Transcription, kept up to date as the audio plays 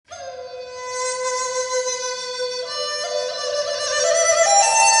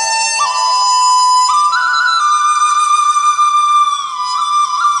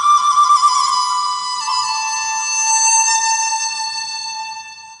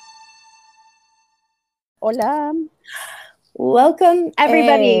Hola. Welcome,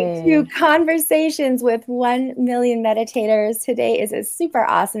 everybody, to Hey. Conversations with 1 Million Meditators. Today is a super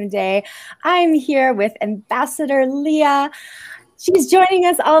awesome day. I'm here with Ambassador Leah. She's joining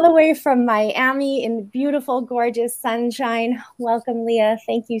us all the way from Miami in the beautiful, gorgeous sunshine. Welcome, Leah.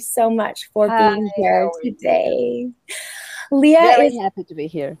 Thank you so much for Hi, being here how are you? today. Leah Very is happy to be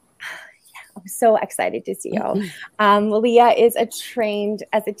here. I'm so excited to see you. Leah is trained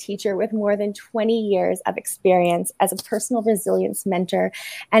as a teacher with more than 20 years of experience as a personal resilience mentor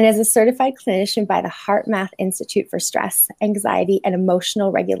and as a certified clinician by the HeartMath Institute for Stress, Anxiety, and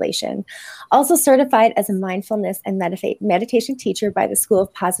Emotional Regulation. Also certified as a mindfulness and meditation teacher by the School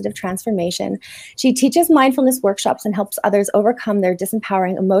of Positive Transformation. She teaches mindfulness workshops and helps others overcome their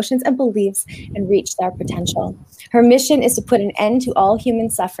disempowering emotions and beliefs and reach their potential. Her mission is to put an end to all human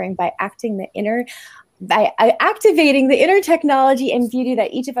suffering by activating the inner technology and beauty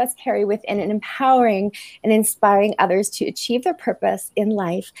that each of us carry within and empowering and inspiring others to achieve their purpose in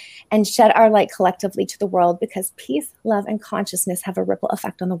life and shed our light collectively to the world, because peace, love, and consciousness have a ripple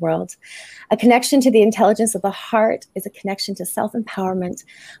effect on the world. A connection to the intelligence of the heart is a connection to self-empowerment.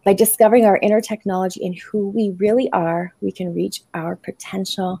 By discovering our inner technology and who we really are, we can reach our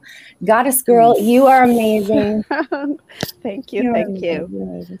potential. Goddess girl, you are amazing. Thank you, You're thank you. amazing. You're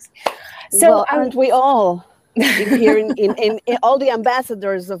amazing. Well, aren't we all here in all the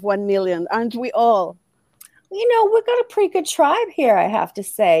ambassadors of 1 million? Aren't we all? We've got a pretty good tribe here, I have to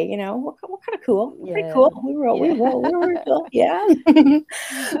say. We're kind of cool. We're pretty cool. We're cool. Yeah.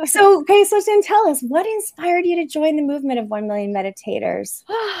 So then tell us, what inspired you to join the movement of 1 Million Meditators?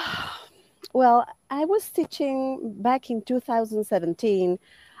 Well, I was teaching back in 2017.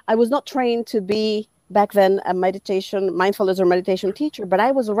 I was not trained to be back then a mindfulness or meditation teacher, but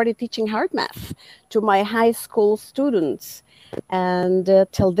I was already teaching HeartMath to my high school students. And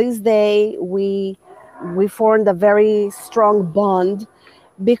till this day, we formed a very strong bond,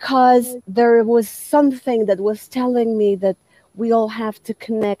 because there was something that was telling me that we all have to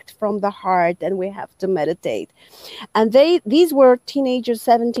connect from the heart and we have to meditate. And these were teenagers,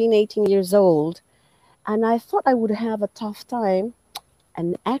 17, 18 years old. And I thought I would have a tough time.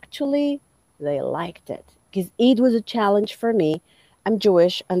 And actually, they liked it, because it was a challenge for me. I'm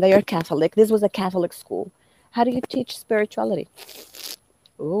Jewish and they are Catholic. This was a Catholic school. How do you teach spirituality?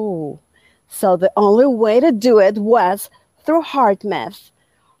 Oh, so the only way to do it was through HeartMath,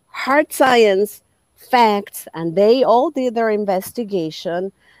 hard science, facts, and they all did their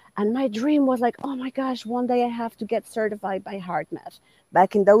investigation. And my dream was like, oh my gosh, one day I have to get certified by HeartMath.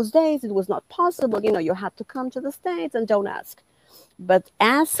 Back in those days, it was not possible. You had to come to the States and don't ask. But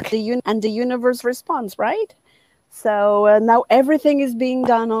ask and the universe responds, right? So now everything is being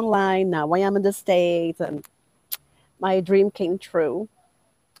done online. Now I am in the States and my dream came true.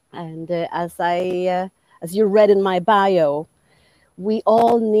 And as you read in my bio, we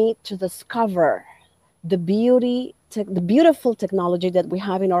all need to discover the beautiful technology that we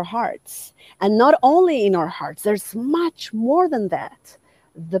have in our hearts. And not only in our hearts, there's much more than that.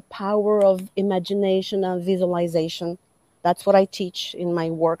 The power of imagination and visualization. That's what I teach in my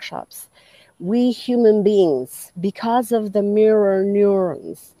workshops. We human beings, because of the mirror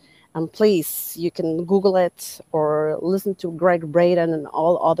neurons, and please, you can Google it or listen to Greg Braden and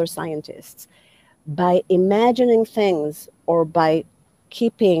all other scientists, by imagining things or by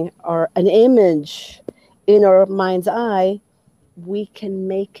keeping an image in our mind's eye, we can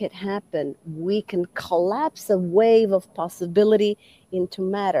make it happen. We can collapse a wave of possibility into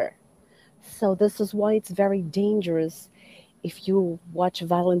matter. So this is why it's very dangerous. If you watch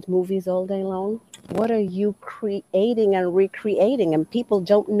violent movies all day long, what are you creating and recreating? And people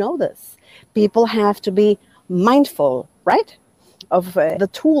don't know this. People have to be mindful, right? Of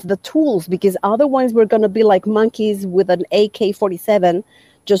the tools, because otherwise we're going to be like monkeys with an AK-47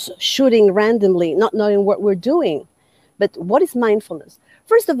 just shooting randomly, not knowing what we're doing. But what is mindfulness?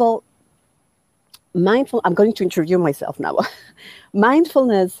 First of all, I'm going to introduce myself now.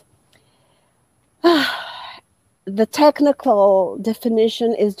 Mindfulness, the technical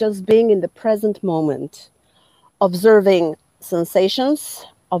definition is just being in the present moment, observing sensations,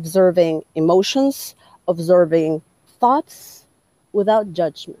 observing emotions, observing thoughts without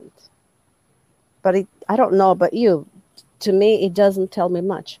judgment. But I don't know about you, to me, it doesn't tell me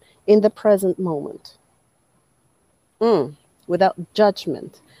much. In the present moment, without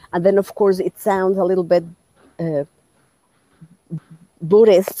judgment. And then, of course, it sounds a little bit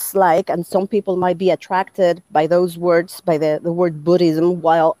Buddhists-like, and some people might be attracted by those words, by the word Buddhism,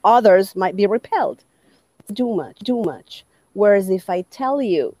 while others might be repelled. It's too much. Whereas if I tell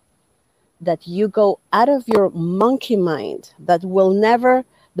you that you go out of your monkey mind, the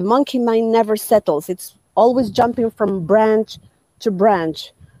monkey mind never settles. It's always jumping from branch to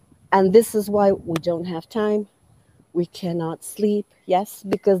branch. And this is why we don't have time. We cannot sleep. Yes,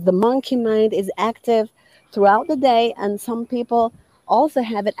 because the monkey mind is active throughout the day, and some people also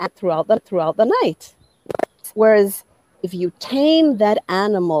have it act throughout the night. Whereas if you tame that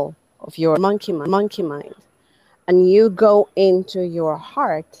animal of your monkey mind and you go into your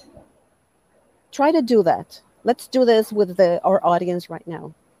heart, try to do that. Let's do this with our audience right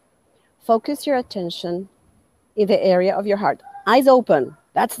now. Focus your attention in the area of your heart. Eyes open.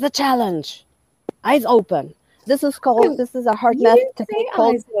 That's the challenge. Eyes open. This is a heart You math didn't say technique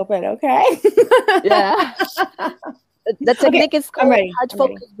called, eyes open, okay? yeah. The technique is I'm called ready. heart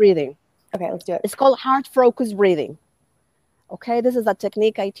focused breathing. Okay, let's do it. It's called heart focused breathing. Okay, this is a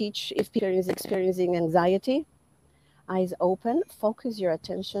technique I teach if people is experiencing anxiety. Eyes open, focus your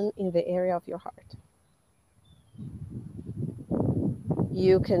attention in the area of your heart.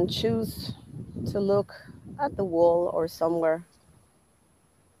 You can choose to look at the wall or somewhere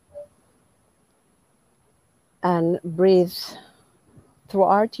and breathe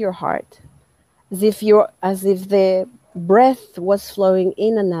throughout your heart as if the breath was flowing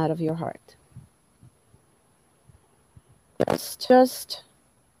in and out of your heart. Just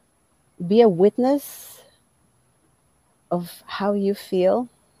be a witness of how you feel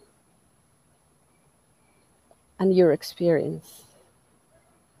and your experience.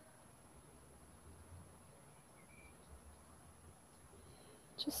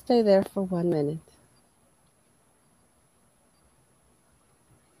 Just stay there for 1 minute.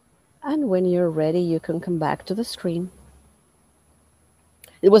 And when you're ready, you can come back to the screen.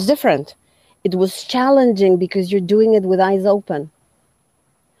 It was different. It was challenging because you're doing it with eyes open.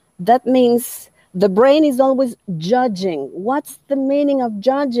 That means the brain is always judging. What's the meaning of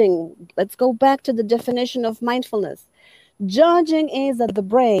judging? Let's go back to the definition of mindfulness. Judging is that the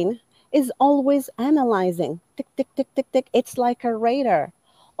brain is always analyzing. Tick, tick, tick, tick, tick. It's like a radar,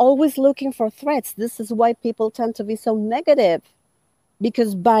 always looking for threats. This is why people tend to be so negative,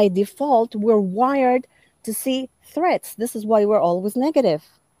 because by default, we're wired to see threats. This is why we're always negative.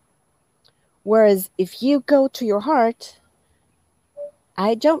 Whereas if you go to your heart,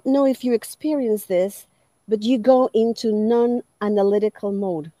 I don't know if you experience this, but you go into non-analytical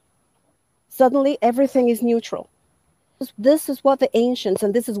mode. Suddenly, everything is neutral. This is what the ancients,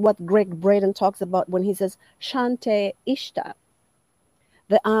 and this is what Greg Braden talks about when he says, Shante Ishta,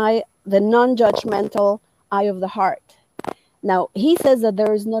 the non-judgmental eye of the heart. Now, he says that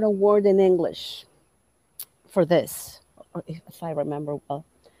there is not a word in English for this, if I remember well.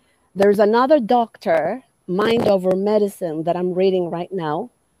 There's another doctor, Mind Over Medicine, that I'm reading right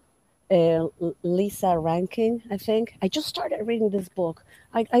now, Lisa Rankin, I think. I just started reading this book.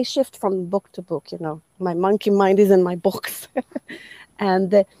 I shift from book to book, you know. My monkey mind is in my books.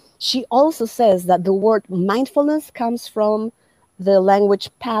 And she also says that the word mindfulness comes from the language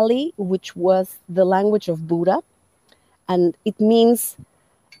Pali, which was the language of Buddha. And it means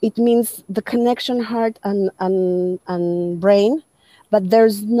the connection heart and brain, but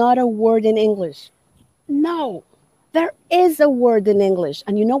there's not a word in English. No, there is a word in English.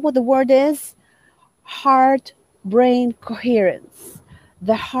 And you know what the word is? Heart-brain coherence.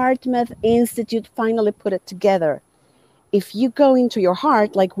 The HeartMath Institute finally put it together. If you go into your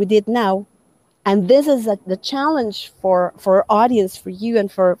heart, like we did now, and this is the challenge for our audience, for you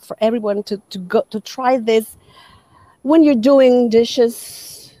and for everyone to try this when you're doing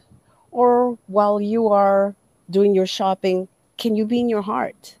dishes or while you are doing your shopping. Can you be in your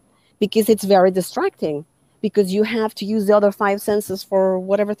heart? Because it's very distracting, because you have to use the other 5 senses for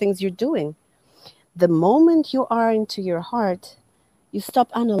whatever things you're doing. The moment you are into your heart, you stop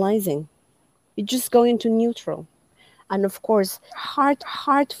analyzing. You just go into neutral. And of course,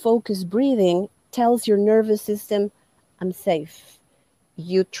 heart-focused breathing tells your nervous system, I'm safe.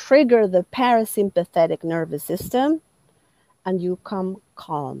 You trigger the parasympathetic nervous system, and you come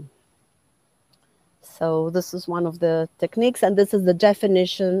calm. So this is one of the techniques, and this is the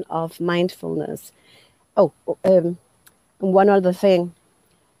definition of mindfulness. Oh, one other thing.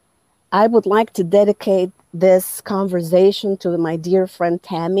 I would like to dedicate this conversation to my dear friend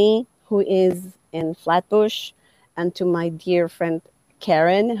Tammy, who is in Flatbush, and to my dear friend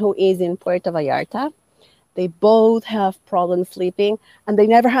Karen, who is in Puerto Vallarta. They both have problems sleeping, and they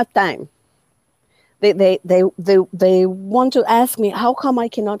never had time. They want to ask me, how come I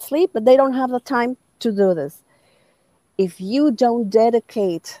cannot sleep? But they don't have the time to do this. If you don't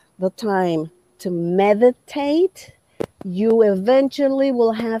dedicate the time to meditate, you eventually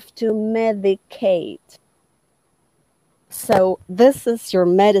will have to medicate. So this is your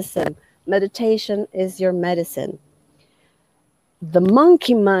medicine. Meditation is your medicine. The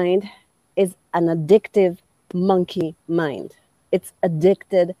monkey mind is an addictive monkey mind. It's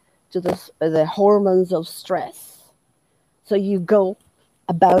addicted to the hormones of stress. So you go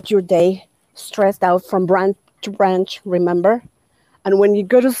about your day stressed out from branch to branch, remember? And when you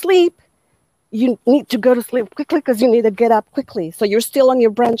go to sleep, you need to go to sleep quickly because you need to get up quickly. So you're still on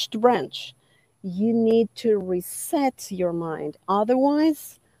your branch to branch. You need to reset your mind.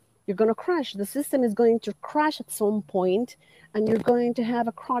 Otherwise, you're going to crash. The system is going to crash at some point, and you're going to have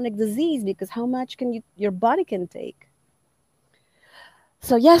a chronic disease because how much can your body can take?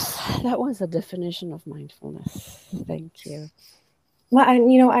 So yes, that was a definition of mindfulness. Thank you. Well,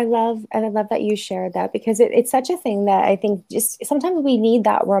 and I love that you shared that, because it's such a thing that I think just sometimes we need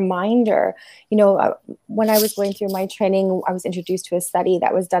that reminder. When I was going through my training, I was introduced to a study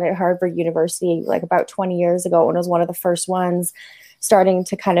that was done at Harvard University like about 20 years ago, and it was one of the first ones starting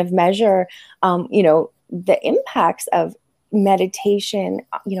to kind of measure, the impacts of meditation,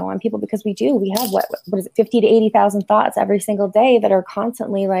 on people, because we have what is it, 50 to 80,000 thoughts every single day that are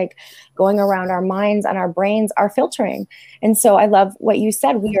constantly like going around our minds, and our brains are filtering. And so I love what you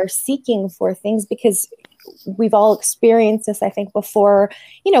said. We are seeking for things because we've all experienced this, I think, before,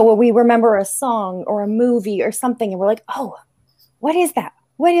 where we remember a song or a movie or something and we're like, oh, what is that?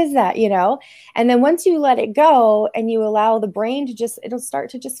 What is that? And then once you let it go and you allow the brain to it'll start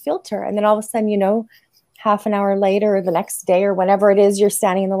to just filter. And then all of a sudden, half an hour later or the next day or whenever it is, you're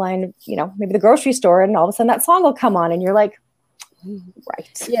standing in the line of, maybe the grocery store, and all of a sudden that song will come on and you're like,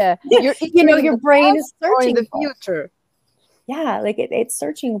 right. Yeah. Your brain is searching for the future. Yeah, like it's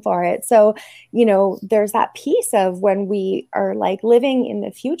searching for it. So, there's that piece of when we are like living in the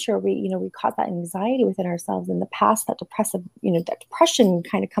future, we cause that anxiety within ourselves. In the past, that that depression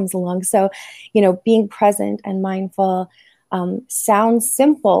kind of comes along. So, being present and mindful sounds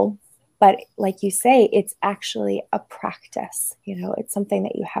simple, but like you say, it's actually a practice. It's something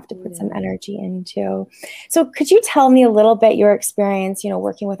that you have to put some energy into. So could you tell me a little bit your experience,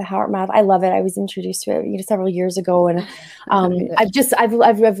 working with the HeartMath? I love it. I was introduced to it, several years ago, and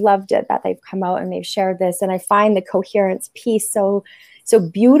I've loved it that they've come out and they've shared this. And I find the coherence piece so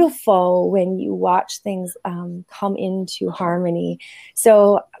beautiful when you watch things come into harmony.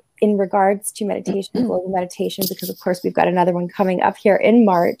 So in regards to meditation, global meditation, because of course we've got another one coming up here in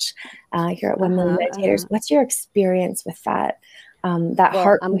March here at 1 Million Meditators. What's your experience with that,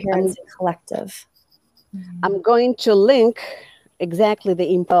 Heart Coherence Collective? I'm going to link exactly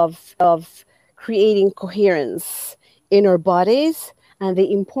the impact of creating coherence in our bodies and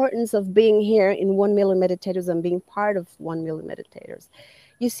the importance of being here in 1 Million Meditators and being part of 1 Million Meditators.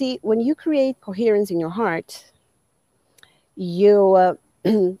 You see, when you create coherence in your heart, you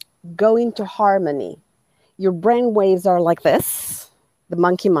go into harmony. Your brain waves are like this, the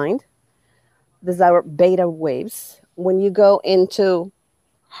monkey mind. These are beta waves. When you go into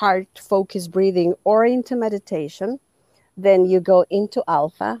heart focused breathing or into meditation, then you go into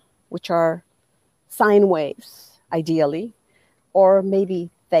alpha, which are sine waves, ideally, or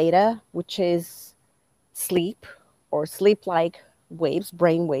maybe theta, which is sleep or sleep-like waves,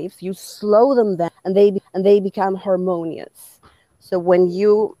 brain waves. You slow them down and they become harmonious. So when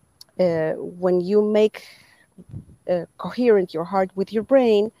you make coherent your heart with your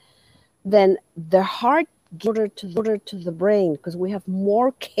brain, then the heart gives order to the brain, because we have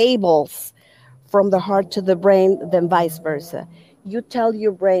more cables from the heart to the brain than vice versa. You tell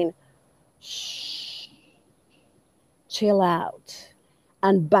your brain, shh, chill out.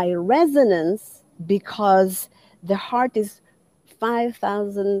 And by resonance, because the heart is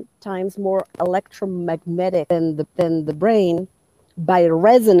 5,000 times more electromagnetic than the brain, by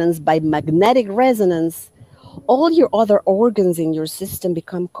resonance, by magnetic resonance, all your other organs in your system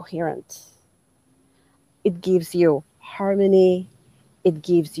become coherent. It gives you harmony, it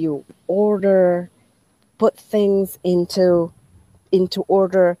gives you order, put things into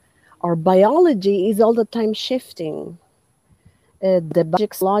order. Our biology is all the time shifting. The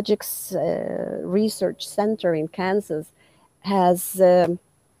Logix Research Center in Kansas has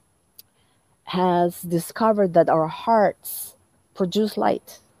discovered that our hearts produce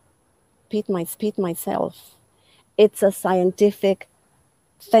light. Repeat myself. It's a scientific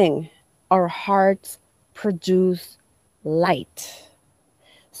thing. Our hearts produce light.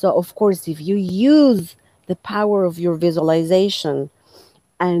 So of course, if you use the power of your visualization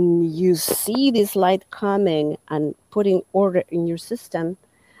and you see this light coming and putting order in your system,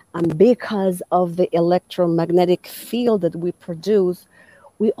 and because of the electromagnetic field that we produce,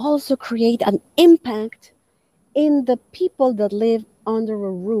 we also create an impact in the people that live under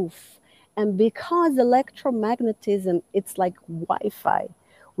a roof. And because electromagnetism, it's like Wi-Fi,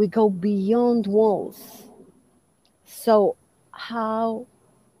 we go beyond walls. So how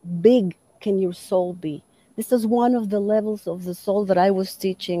big can your soul be? This is one of the levels of the soul that I was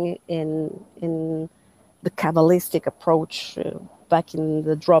teaching in the Kabbalistic approach back in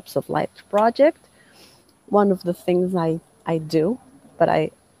the Drops of Light project. One of the things I do, but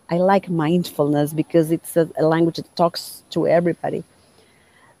I like mindfulness because it's a language that talks to everybody.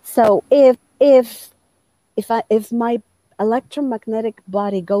 So if my electromagnetic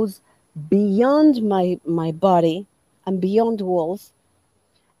body goes beyond my body and beyond walls,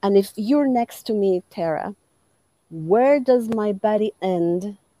 and if you're next to me, Tara, where does my body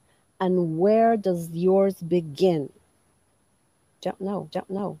end and where does yours begin? Don't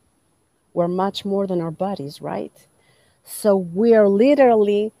know. We're much more than our bodies, right? So we're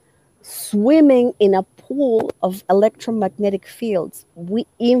literally swimming in a pool of electromagnetic fields. We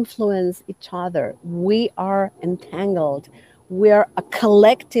influence each other. We are entangled. We're a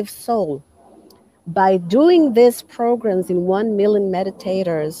collective soul. By doing these programs in 1 million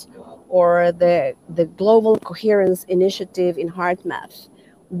meditators or the Global Coherence Initiative in HeartMath,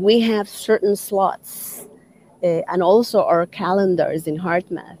 we have certain slots and also our calendars in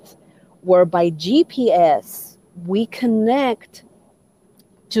HeartMath, where by GPS we connect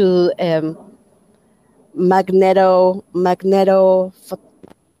to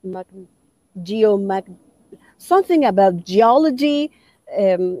something about geology.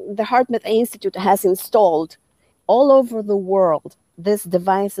 The HeartMath Institute has installed all over the world these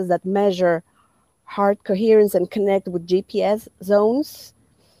devices that measure heart coherence and connect with GPS zones.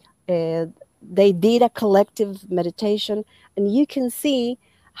 They did a collective meditation, and you can see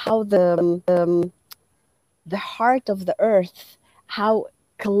how the heart of the earth, how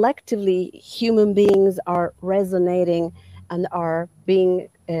collectively human beings are resonating and are being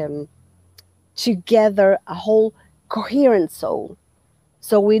together a whole coherent soul.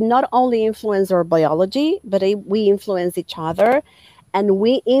 So we not only influence our biology, but we influence each other, and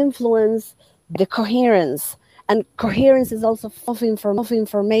we influence the coherence. And coherence is also of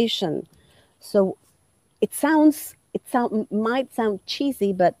information. So it might sound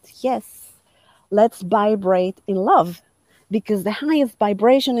cheesy, but yes, let's vibrate in love, because the highest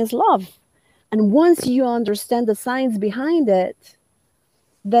vibration is love. And once you understand the science behind it,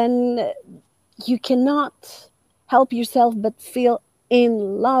 then you cannot help yourself but feel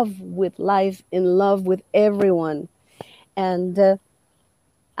in love with life, in love with everyone. And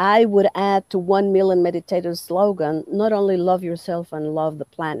I would add to 1 million meditators slogan, not only love yourself and love the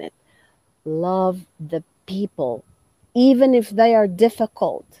planet, love the people, even if they are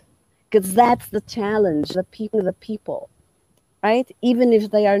difficult, because that's the challenge, the people, right? Even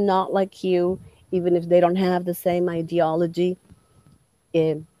if they are not like you, even if they don't have the same ideology,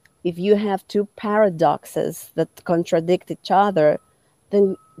 if you have two paradoxes that contradict each other,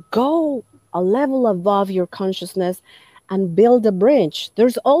 then go a level above your consciousness and build a bridge.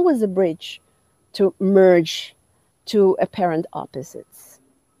 There's always a bridge to merge two apparent opposites.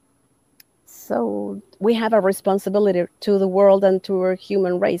 So we have a responsibility to the world and to our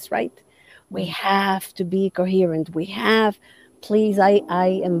human race, right? We have to be coherent. Please,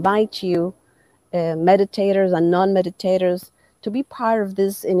 I invite you, meditators and non-meditators, to be part of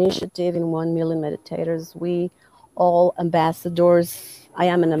this initiative in 1 million meditators. We all ambassadors. I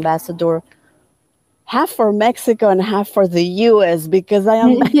am an ambassador, half for Mexico and half for the US, because I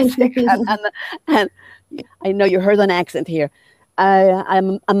am Mexican. and I know you heard an accent here.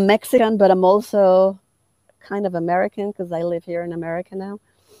 I'm a Mexican, but I'm also kind of American because I live here in America now.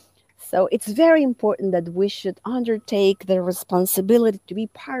 So it's very important that we should undertake the responsibility to be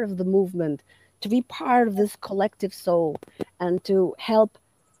part of the movement, to be part of this collective soul, and to help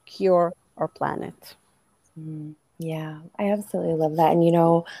cure our planet. Yeah, I absolutely love that. And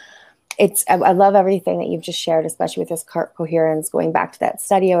I love everything that you've just shared, especially with this coherence. Going back to that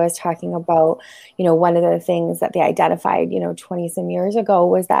study I was talking about, one of the things that they identified, 20 some years ago,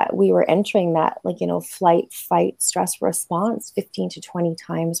 was that we were entering that flight, fight, stress response 15 to 20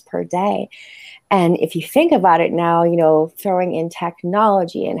 times per day. And if you think about it now, throwing in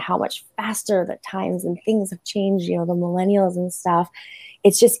technology and how much faster the times and things have changed, the millennials and stuff,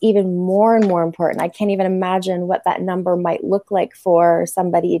 it's just even more and more important. I can't even imagine what that number might look like for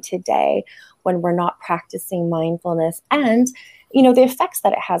somebody today when we're not practicing mindfulness and, the effects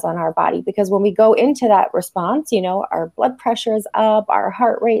that it has on our body. Because when we go into that response, our blood pressure is up, our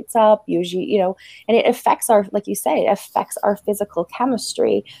heart rate's up, usually, and it affects like you say, it affects our physical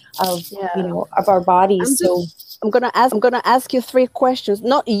chemistry of, of our bodies. I'm gonna ask you 3 questions.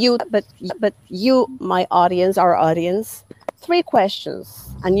 Not you, but you, my audience, our audience. 3 questions,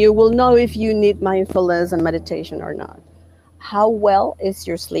 and you will know if you need mindfulness and meditation or not. How well is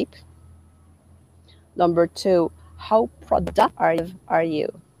your sleep? Number 2, how productive are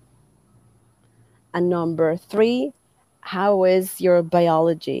you? And number 3, how is your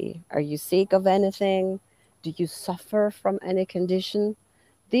biology? Are you sick of anything? Do you suffer from any condition?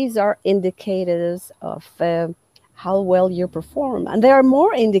 These are indicators of how well you perform. And there are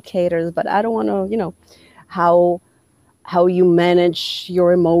more indicators, but I don't want to, how you manage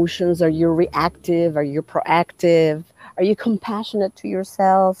your emotions. Are you reactive? Are you proactive? Are you compassionate to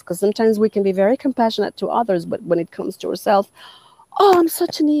yourself? Because sometimes we can be very compassionate to others, but when it comes to ourselves, oh, I'm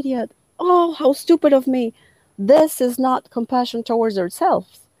such an idiot. Oh, how stupid of me. This is not compassion towards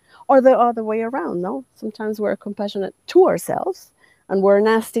ourselves, or the other way around. No, sometimes we're compassionate to ourselves and we're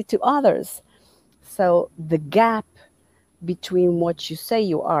nasty to others. So the gap between what you say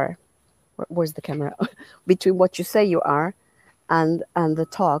you are, where's the camera? Between what you say you are and the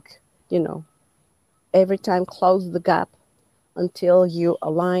talk, every time close the gap until you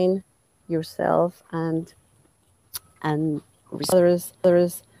align yourself and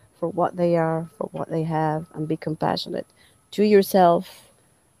others for what they are, for what they have, and be compassionate to yourself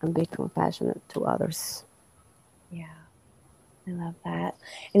and be compassionate to others. Yeah, I love that.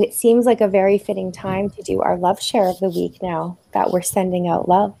 And it seems like a very fitting time to do our love share of the week now that we're sending out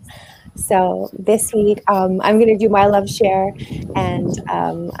love. So this week, I'm going to do my love share, and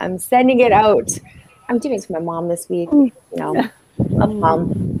I'm sending it out. I'm doing it to my mom this week. Love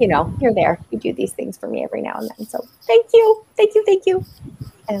mom. You're there. You do these things for me every now and then. So thank you. Thank you. Thank you.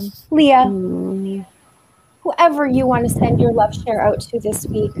 And Leah, whoever you want to send your love share out to this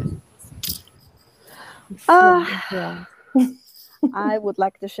week. I would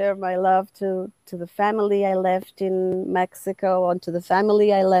like to share my love to the family I left in Mexico, and to the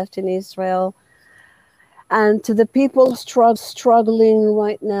family I left in Israel, and to the people struggling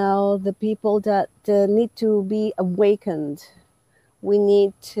right now, the people that need to be awakened. We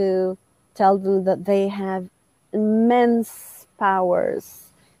need to tell them that they have immense powers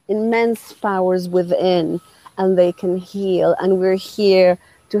within, and they can heal, and we're here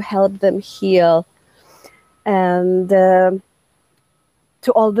to help them heal. And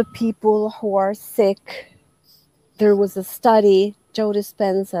to all the people who are sick, there was a study. Joe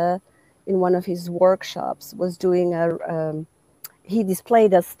Dispenza, in one of his workshops, was doing he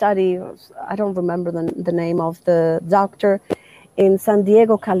displayed a study. I don't remember the name of the doctor. In San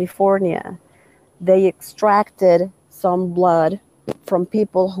Diego, California, they extracted some blood from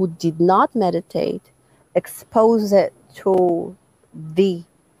people who did not meditate, exposed it to the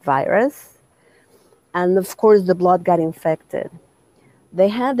virus, and of course the blood got infected. They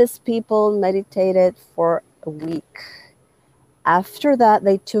had these people meditated for a week. After that,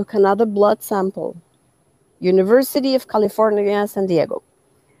 they took another blood sample, University of California, San Diego,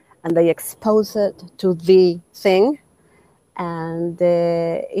 and they exposed it to the thing, and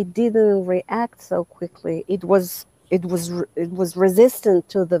it didn't react so quickly. It was resistant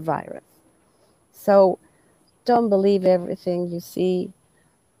to the virus. So don't believe everything you see.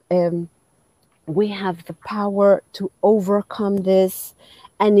 We have the power to overcome this.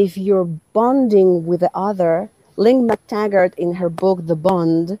 And if you're bonding with the other, Lynn McTaggart in her book, The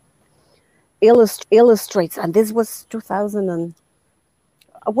Bond, illustrates, and this was 2000 and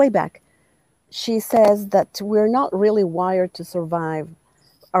way back, she says that we're not really wired to survive.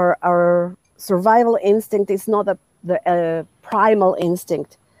 Our survival instinct is not the primal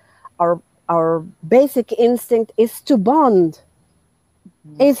instinct. Our basic instinct is to bond.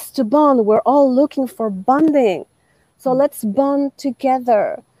 We're all looking for bonding. So let's bond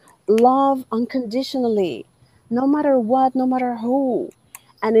together. Love unconditionally, no matter what, no matter who.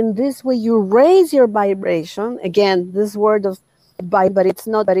 And in this way, you raise your vibration. Again, this word of but it's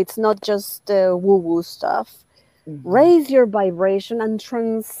not just woo-woo stuff. Raise your vibration and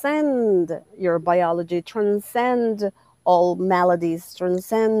transcend your biology, transcend all maladies,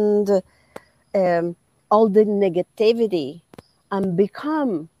 transcend all the negativity, and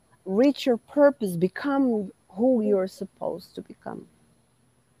reach your purpose, become who you're supposed to become.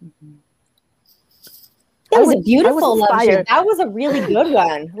 That was a beautiful love share. That was a really good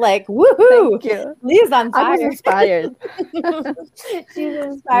one. Like, woohoo! Thank you. Leah's on fire. I was inspired. She's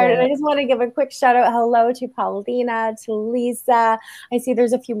inspired. Yeah. And I just want to give a quick shout out. Hello to Paulina, to Lisa. I see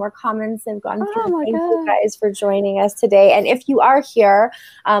there's a few more comments I've gone through. Thank you guys for joining us today. And if you are here,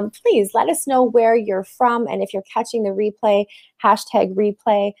 please let us know where you're from. And if you're catching the replay,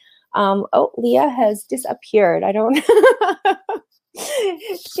 #replay. Leah has disappeared. I don't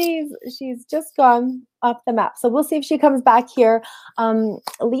she's just gone off the map. So we'll see if she comes back here.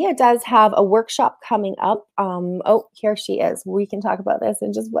 Leah does have a workshop coming up. Here she is. We can talk about this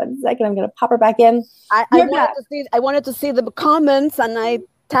in just 1 second. I'm going to pop her back in. I wanted to see the comments, and I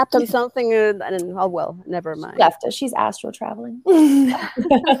tapped on something and oh well, never mind. Left us. She's astral traveling. I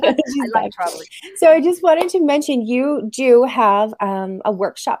like traveling. So I just wanted to mention you do have a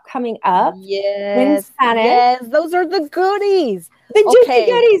workshop coming up in Yes, Spanish. yes, those are the goodies. The juicy Okay.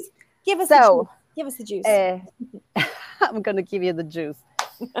 goodies. Give us the So, juice. Give us the juice. I'm gonna give you the juice.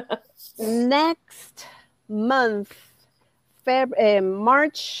 Next month,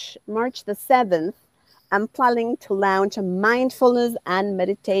 March the 7th, I'm planning to launch a mindfulness and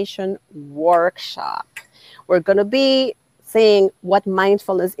meditation workshop. We're going to be seeing what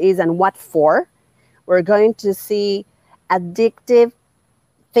mindfulness is and what for. We're going to see addictive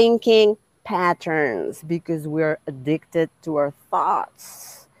thinking patterns because we're addicted to our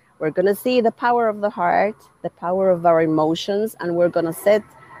thoughts. We're going to see the power of the heart, the power of our emotions, and we're going to set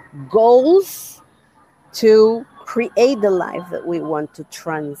goals to create the life that we want to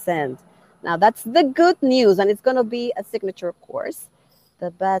transcend. Now, that's the good news, and it's going to be a signature course.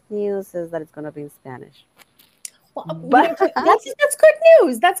 The bad news is that it's going to be in Spanish. Well, that's good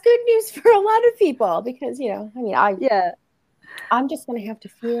news. That's good news for a lot of people because, I'm just going to have to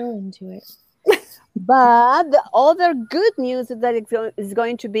feel into it. But the other good news is that it's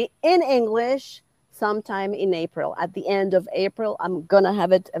going to be in English sometime in April. At the end of April, I'm going to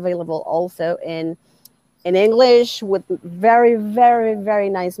have it available also in English with very, very, very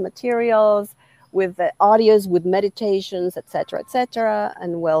nice materials, with the audios, with meditations, etc., etc.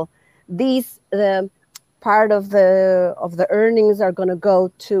 And well, these part of the earnings are going to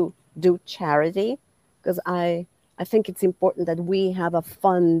go to do charity because I think it's important that we have a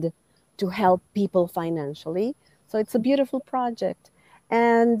fund to help people financially. So it's a beautiful project.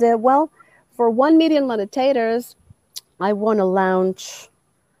 And for 1 million meditators, I want to launch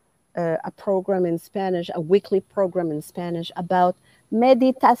a program in Spanish, a weekly program in Spanish about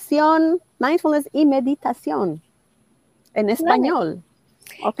meditación, mindfulness y meditación en español.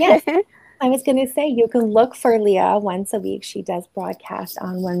 Okay. Yes. I was going to say, you can look for Leah once a week. She does broadcast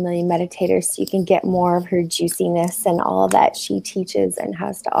on 1 Million Meditators, so you can get more of her juiciness and all that she teaches and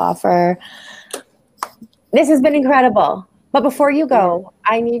has to offer. This has been incredible. But before you go,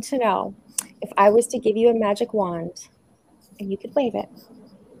 I need to know, if I was to give you a magic wand and you could wave it,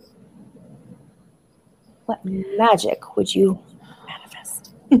 what magic would you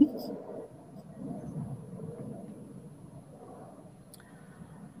manifest?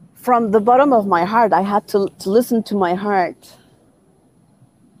 From the bottom of my heart, I had to listen to my heart.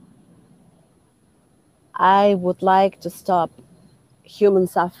 I would like to stop human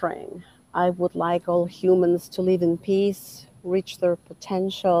suffering. I would like all humans to live in peace, reach their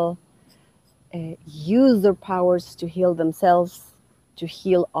potential, use their powers to heal themselves, to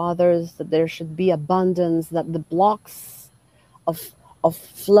heal others, that there should be abundance, that the blocks of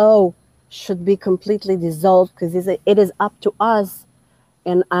flow should be completely dissolved, because it is up to us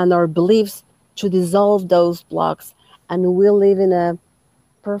and our beliefs to dissolve those blocks, and we'll live in a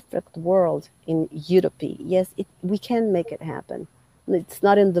perfect world, in utopia. Yes, we can make it happen. It's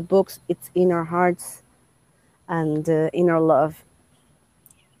not in the books, it's in our hearts and in our love.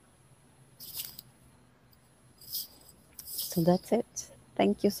 So that's it.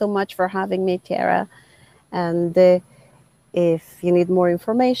 Thank you so much for having me, Tiara. And if you need more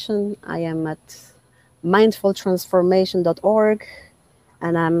information, I am at mindfultransformation.org,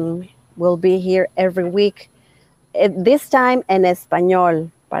 and will be here every week. This time en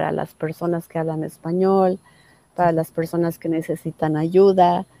español, para las personas que hablan español, para las personas que necesitan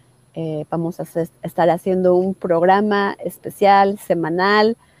ayuda. Vamos a estar haciendo un programa especial,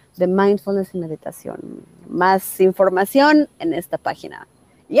 semanal, de mindfulness y meditación. Más información en esta página.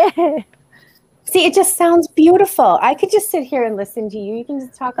 Yeah. See, it just sounds beautiful. I could just sit here and listen to you. You can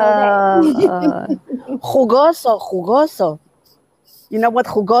just talk all day. Jugoso, jugoso. You know what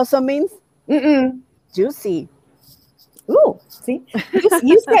jugoso means? Juicy. Ooh, see,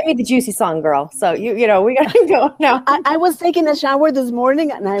 you sent me the juicy song, girl. So you know we gotta go now. I was taking a shower this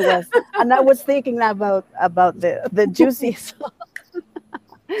morning, and I was thinking about the juicy song.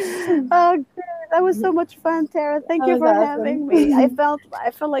 Oh, good. That was so much fun, Tara. Thank you for having me. I felt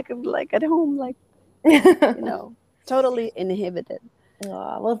like at home, like totally inhibited.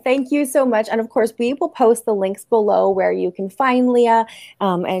 Well, thank you so much. And of course, we will post the links below where you can find Leah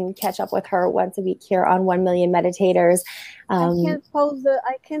and catch up with her once a week here on 1 Million Meditators. I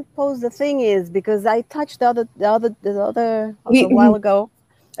can't post the thing is because I touched the other a while ago.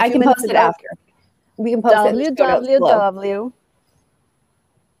 I can post it after. We can post www.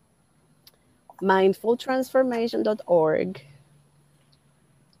 mindfultransformation.org.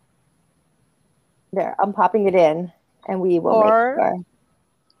 There, I'm popping it in, and we will. Or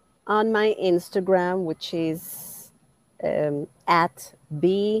on my Instagram, which is at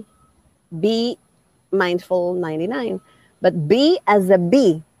be mindful 99, but be as a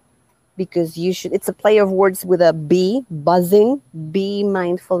bee, because you should, it's a play of words with a bee, buzzing, be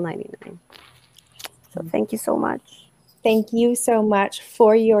mindful 99. So thank you so much. Thank you so much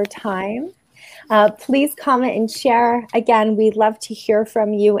for your time. Please comment and share. Again, we'd love to hear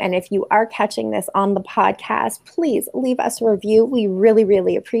from you. And if you are catching this on the podcast, please leave us a review. We really,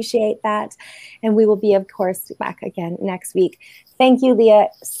 really appreciate that. And we will be, of course, back again next week. Thank you, Leah.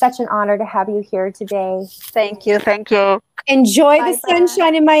 Such an honor to have you here today. Thank you. Thank you. Enjoy the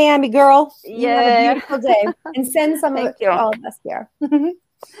sunshine in Miami, girl. Yeah. You have a beautiful day. And send some of it to all of us here.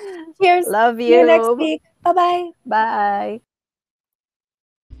 Cheers. Love you. See you next week. Bye-bye. Bye.